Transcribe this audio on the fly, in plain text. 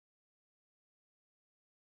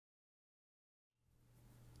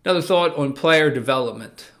Another thought on player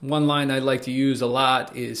development. One line I like to use a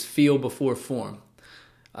lot is feel before form.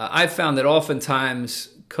 I've found that oftentimes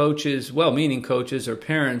coaches, well-meaning coaches or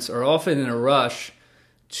parents, are often in a rush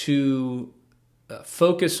to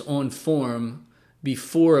focus on form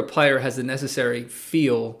before a player has the necessary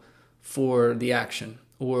feel for the action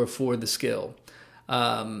or for the skill.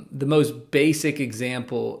 The most basic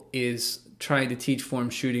example is trying to teach form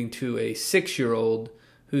shooting to a 6-year-old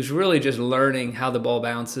who's really just learning how the ball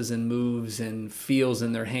bounces and moves and feels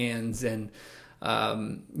in their hands. And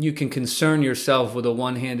you can concern yourself with a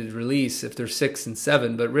one-handed release if they're 6 and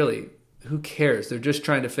 7, but really, who cares? They're just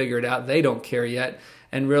trying to figure it out. They don't care yet,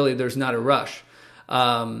 and really, there's not a rush.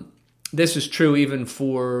 This is true even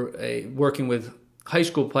for working with high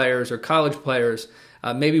school players or college players.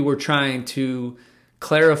 Maybe we're trying to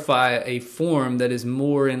clarify a form that is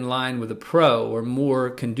more in line with a pro or more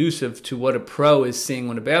conducive to what a pro is seeing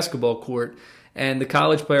on a basketball court, and the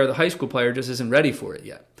college player or the high school player just isn't ready for it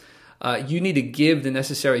yet. You need to give the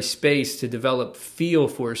necessary space to develop feel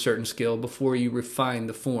for a certain skill before you refine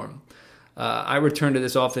the form. I return to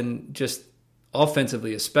this often just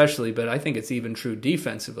offensively especially, but I think it's even true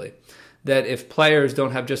defensively, that if players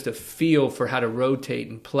don't have just a feel for how to rotate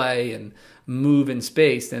and play and move in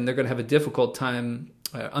space, then they're going to have a difficult time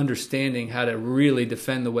understanding how to really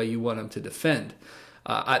defend the way you want them to defend.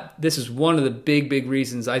 This is one of the big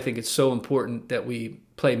reasons I think it's so important that we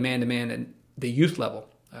play man-to-man at the youth level.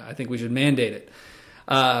 I think we should mandate it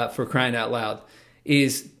for crying out loud,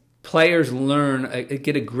 is players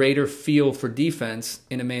get a greater feel for defense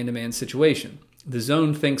in a man-to-man situation. The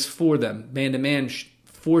zone thinks for them. Man-to-man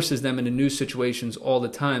forces them into new situations all the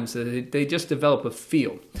time, so that they just develop a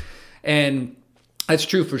feel. And that's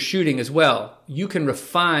true for shooting as well. You can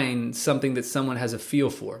refine something that someone has a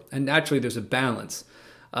feel for, and naturally there's a balance.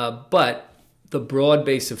 But the broad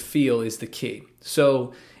base of feel is the key.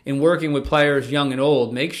 So in working with players young and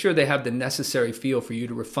old, make sure they have the necessary feel for you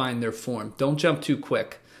to refine their form. Don't jump too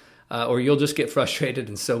quick, or you'll just get frustrated,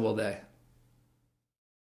 and so will they.